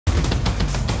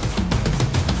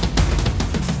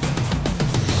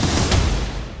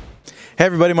Hey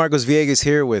everybody, Marcos Villegas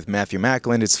here with Matthew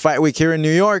Macklin. It's fight week here in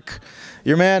New York.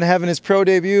 Your man having his pro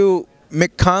debut,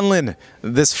 Michael Conlan,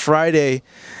 this Friday.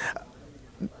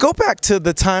 Go back to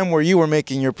the time where you were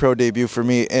making your pro debut for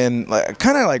me and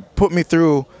kind of put me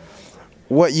through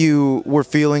what you were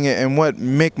feeling and what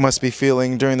Mick must be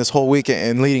feeling during this whole weekend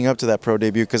and leading up to that pro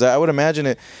debut, because I would imagine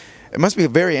it must be a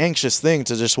very anxious thing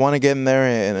to just want to get in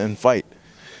there and fight.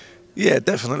 Yeah,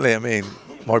 definitely. I mean,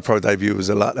 my pro debut was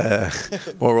a lot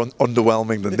more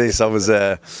underwhelming than this. I was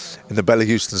in the Bella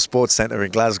Houston Sports Centre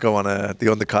in Glasgow on the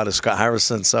undercard of Scott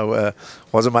Harrison, so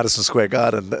wasn't Madison Square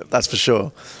Garden, that's for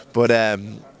sure. But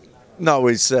no,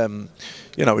 it's you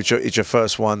know, it's your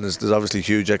first one. There's obviously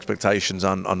huge expectations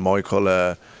on Michael.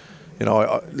 You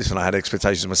know, listen, I had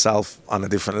expectations myself on a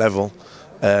different level.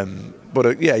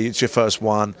 But yeah, it's your first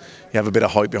one. You have a bit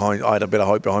of hype behind. I had a bit of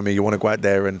hype behind me. You want to go out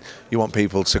there and you want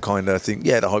people to kind of think,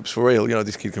 yeah, the hype's for real. You know,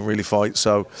 this kid can really fight.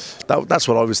 So that's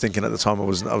what I was thinking at the time.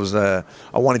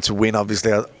 I wanted to win.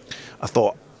 Obviously, I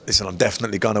thought, listen, I'm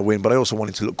definitely gonna win, but I also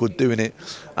wanted to look good doing it.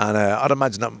 And I'd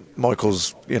imagine that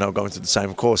Michael's, you know, going to the same.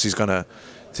 Of course, he's gonna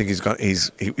think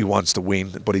he wants to win,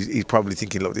 but he's probably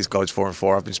thinking, look, this guy's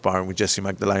 4-4. I've been sparring with Jesse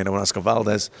Magdaleno and Oscar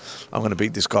Valdez. I'm going to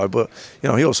beat this guy. But you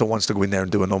know, he also wants to go in there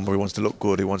and do a number. He wants to look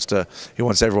good. He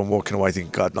wants everyone walking away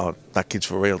thinking, God, no, that kid's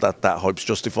for real. That hype's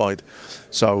justified.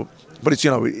 So. But it's,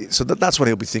 you know, so that's what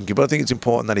he'll be thinking. But I think it's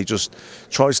important that he just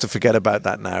tries to forget about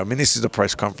that now. I mean, this is the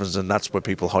press conference, and that's where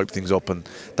people hype things up, and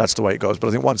that's the way it goes. But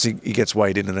I think once he gets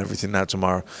weighed in and everything now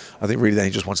tomorrow, I think really then he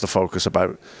just wants to focus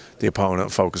about the opponent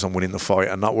and focus on winning the fight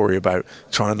and not worry about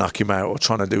trying to knock him out or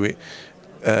trying to do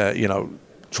it, you know,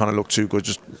 trying to look too good.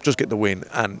 Just get the win,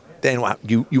 and then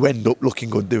you end up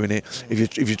looking good doing it.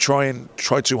 If you try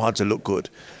too hard to look good,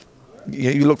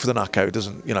 you look for the knockout,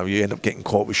 doesn't, you know, you end up getting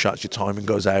caught with shots, your timing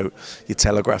goes out, you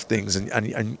telegraph things, and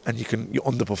you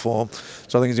underperform.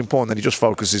 So I think it's important that he just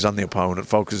focuses on the opponent,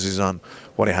 focuses on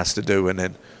what he has to do, and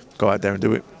then go out there and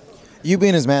do it. You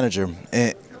being his manager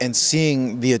and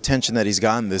seeing the attention that he's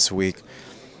gotten this week,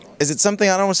 is it something,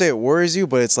 I don't want to say it worries you,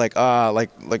 but it's like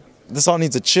this all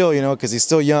needs to chill, you know, because he's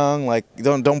still young, like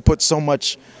don't put so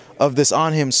much of this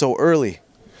on him so early?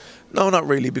 No, not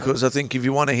really, because I think if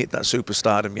you want to hit that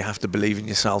superstardom, you have to believe in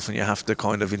yourself, and you have to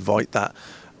kind of invite that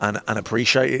and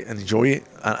appreciate it and enjoy it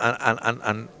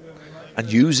and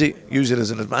use it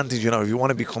as an advantage. You know, if you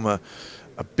want to become a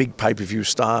big pay-per-view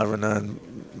star and earn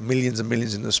millions and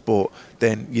millions in the sport,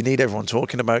 then you need everyone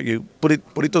talking about you. But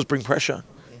it does bring pressure.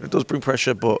 It does bring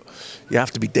pressure, but you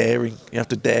have to be daring. You have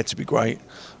to dare to be great,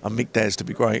 and Mick dares to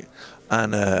be great.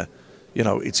 And you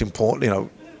know, it's important. You know,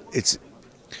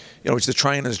 it's the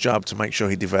trainer's job to make sure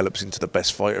he develops into the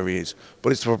best fighter he is.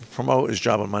 But it's the promoter's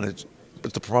job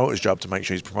to make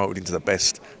sure he's promoted into the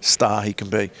best star he can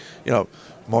be. You know,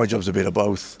 my job's a bit of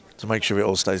both, to make sure it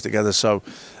all stays together. So,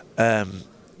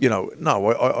 you know,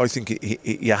 no, I think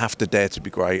you have to dare to be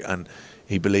great, and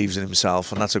he believes in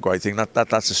himself, and that's a great thing.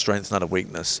 That's a strength, not a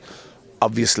weakness.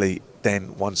 Obviously,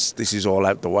 then once this is all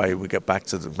out the way, we get back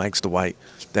to makes the weight,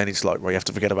 then it's like, well, you have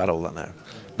to forget about all that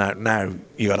now. Now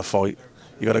you got to fight.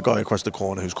 You got a guy across the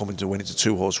corner who's coming to win. It's a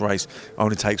 2-horse race.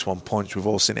 Only takes one punch. We've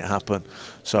all seen it happen.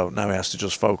 So now he has to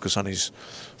just focus on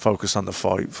the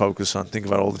fight, think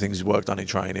about all the things he's worked on in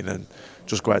training, and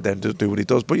just go out there and do what he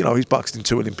does. But you know, he's boxed in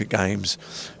 2 Olympic Games.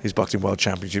 He's boxed in World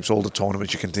Championships, all the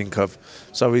tournaments you can think of.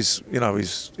 So he's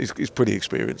pretty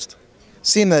experienced.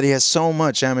 Seeing that he has so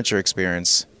much amateur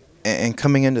experience and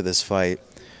coming into this fight,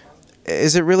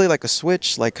 is it really like a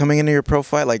switch, like coming into your pro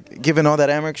fight, like given all that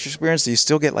amateur experience, do you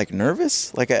still get like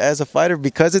nervous, like as a fighter,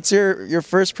 because it's your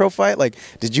first pro fight? Like,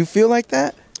 did you feel like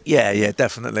that? Yeah,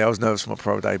 definitely. I was nervous for my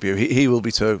pro debut. He will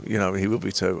be too, you know, he will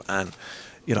be too. And,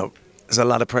 you know, there's a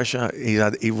lot of pressure.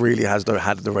 He really has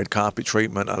had the red carpet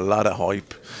treatment, a lot of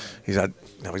hype. He's had,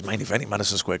 you know, his main event in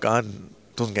Madison Square Garden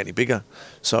doesn't get any bigger.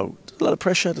 So a lot of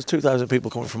pressure. There's 2,000 people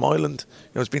coming from Ireland.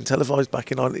 You know, it's been televised back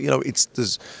in Ireland. You know,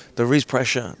 there is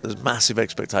pressure. There's massive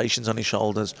expectations on his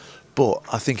shoulders. But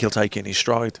I think he'll take it in his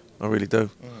stride. I really do.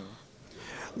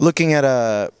 Looking at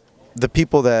the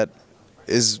people that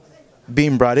is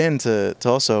being brought in to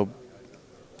also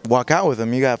walk out with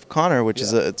him, you have Conor, which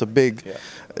is it's a big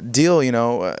deal. You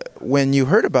know, when you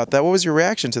heard about that, what was your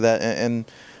reaction to that? And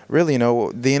really, you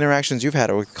know, the interactions you've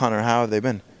had with Conor, how have they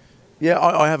been? Yeah,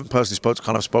 I haven't personally spoken to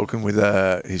Conor. I've spoken with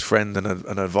his friend and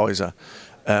an advisor,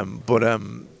 but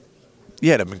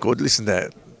yeah, they've been good. Listen,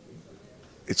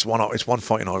 it's one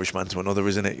fighting Irishman to another,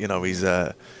 isn't it? You know,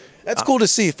 That's cool to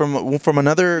see from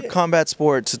another combat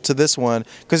sport to this one,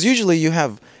 because usually you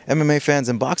have MMA fans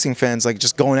and boxing fans like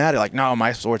just going at it like, no,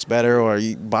 my sport's better, or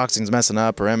boxing's messing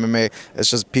up, or MMA it's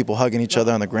just people hugging each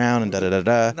other on the ground and da da da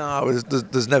da. No,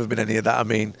 there's never been any of that. I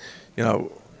mean, you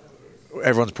know,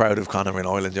 everyone's proud of Conor in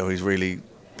Ireland. You know, he's really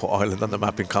put Ireland on the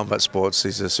map in combat sports.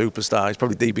 He's a superstar. He's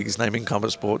probably the biggest name in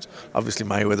combat sports. Obviously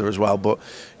Mayweather as well, but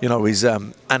you know, he's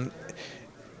and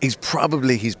he's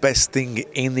probably his best thing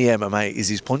in the MMA is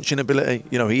his punching ability.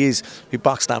 You know, he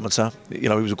boxed amateur. You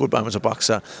know, he was a good amateur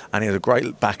boxer, and he had a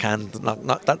great backhand.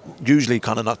 That usually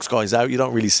kind of knocks guys out. You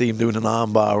don't really see him doing an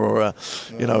armbar or a,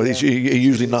 you know, he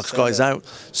usually knocks guys out.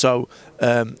 So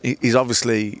he's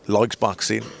obviously likes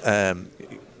boxing.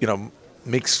 You know,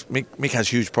 Mick has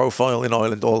huge profile in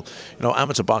Ireland. You know,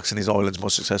 amateur boxing is Ireland's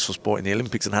most successful sport in the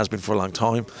Olympics and has been for a long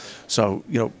time. So,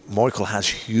 you know, Michael has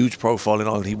huge profile in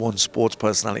Ireland. He won Sports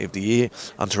Personality of the Year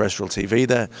on terrestrial TV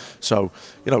there. So,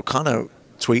 you know, kind of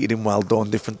tweeted him well done,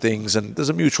 different things, and there's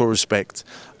a mutual respect.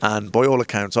 And by all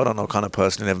accounts, I don't know Conor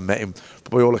personally, never met him,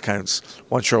 but by all accounts,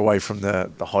 once you're away from the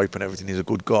hype and everything, he's a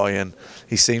good guy, and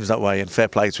he seems that way, and fair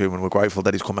play to him, and we're grateful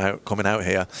that he's coming out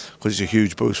here, because it's a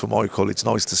huge boost for Michael. It's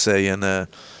nice to see, and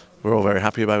we're all very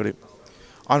happy about it.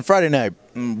 On Friday night,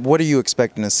 what are you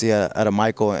expecting to see out of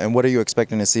Michael, and what are you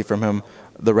expecting to see from him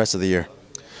the rest of the year?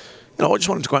 You know, I just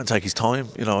want him to go out and take his time.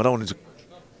 You know, I don't want him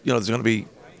to, you know, there's going to be,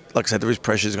 like I said, there is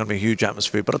pressure. There's going to be a huge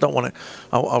atmosphere, but I don't want to.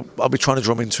 I'll be trying to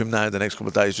drum into him now the next couple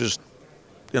of days. Just,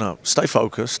 you know, stay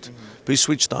focused, be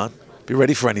switched on, be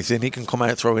ready for anything. He can come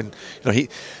out throwing. You know,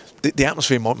 the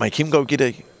atmosphere might make him go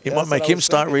giddy. It might make him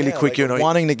start really quick. Like, you know,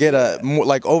 wanting to get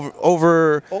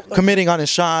over committing on his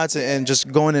shots and just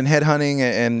going and headhunting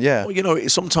and yeah. Well, you know,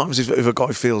 sometimes if a guy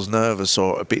feels nervous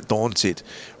or a bit daunted,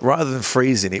 rather than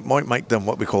freezing, it might make them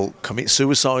what we call commit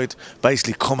suicide.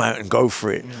 Basically, come out and go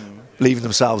for it. Leaving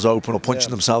themselves open or punching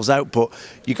themselves out, but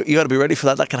you got to be ready for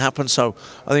that. That can happen. So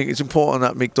I think it's important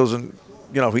that Mick doesn't,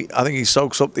 you know, I think he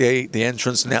soaks up the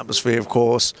entrance and the atmosphere, of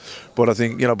course. But I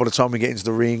think, you know, by the time we get into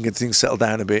the ring and things settle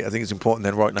down a bit, I think it's important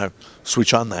then right now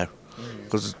switch on now,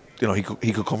 because you know he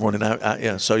could come running out at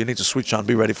you. So you need to switch on,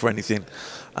 be ready for anything,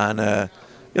 and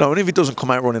you know, and if he doesn't come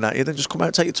out running at you, then just come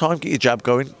out, take your time, get your jab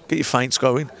going, get your feints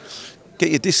going. Get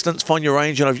your distance, find your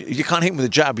range. You know, if you can't hit him with a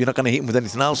jab, you're not going to hit him with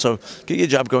anything else. So get your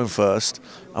jab going first,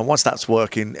 and once that's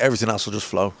working, everything else will just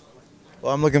flow.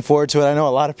 Well, I'm looking forward to it. I know a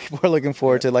lot of people are looking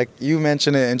forward to it. Like you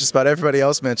mentioned it, and just about everybody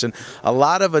else mentioned, a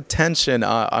lot of attention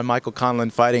on Michael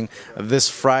Conlan fighting this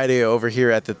Friday over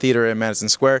here at the theater in Madison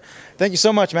Square. Thank you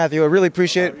so much, Matthew. I really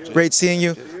appreciate it. Great seeing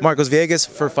you. Marcos Villegas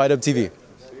for Fight Hub TV.